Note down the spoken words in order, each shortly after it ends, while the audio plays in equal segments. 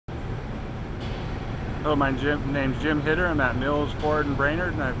Hello, my name's Jim Hitter. I'm at Mills Ford in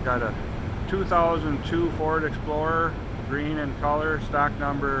Brainerd, and I've got a 2002 Ford Explorer, green in color, stock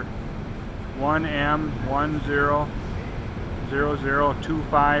number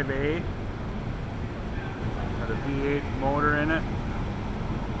 1M100025A. Got a V8 motor in it.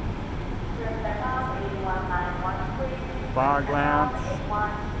 Fog lamps,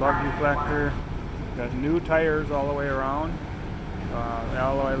 bug reflector. Got new tires all the way around.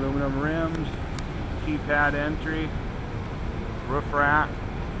 Alloy aluminum rims. Keypad entry, roof rack,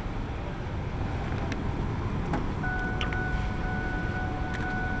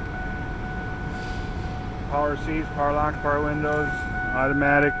 power seats, power locks, power windows,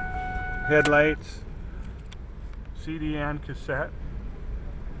 automatic headlights, CD and cassette,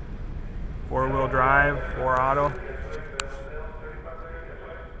 4-wheel drive, 4-auto,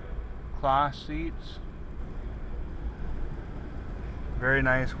 cloth seats, very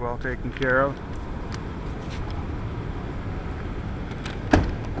nice, well taken care of.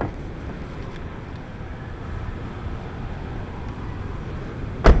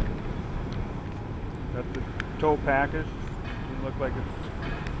 Got the tow package. Doesn't look like it's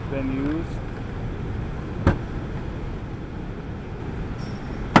been used.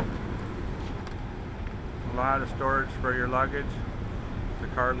 A lot of storage for your luggage. The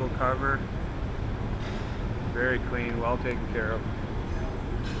cargo cover. Very clean, well taken care of.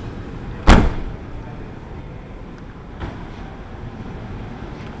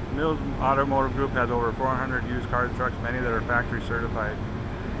 Mills Automotive Group has over 400 used car trucks, many that are factory certified.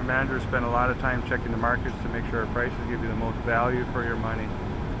 Our managers spend a lot of time checking the markets to make sure our prices give you the most value for your money.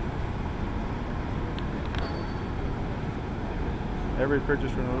 Every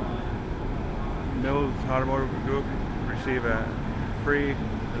purchase from Mills Automotive Group receive a free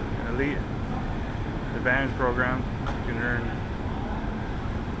Elite Advantage program. You can earn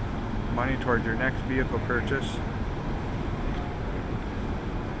money towards your next vehicle purchase.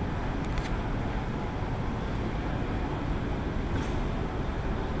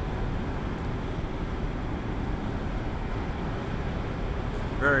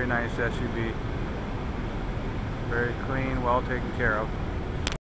 Very nice SUV. Very clean, well taken care of.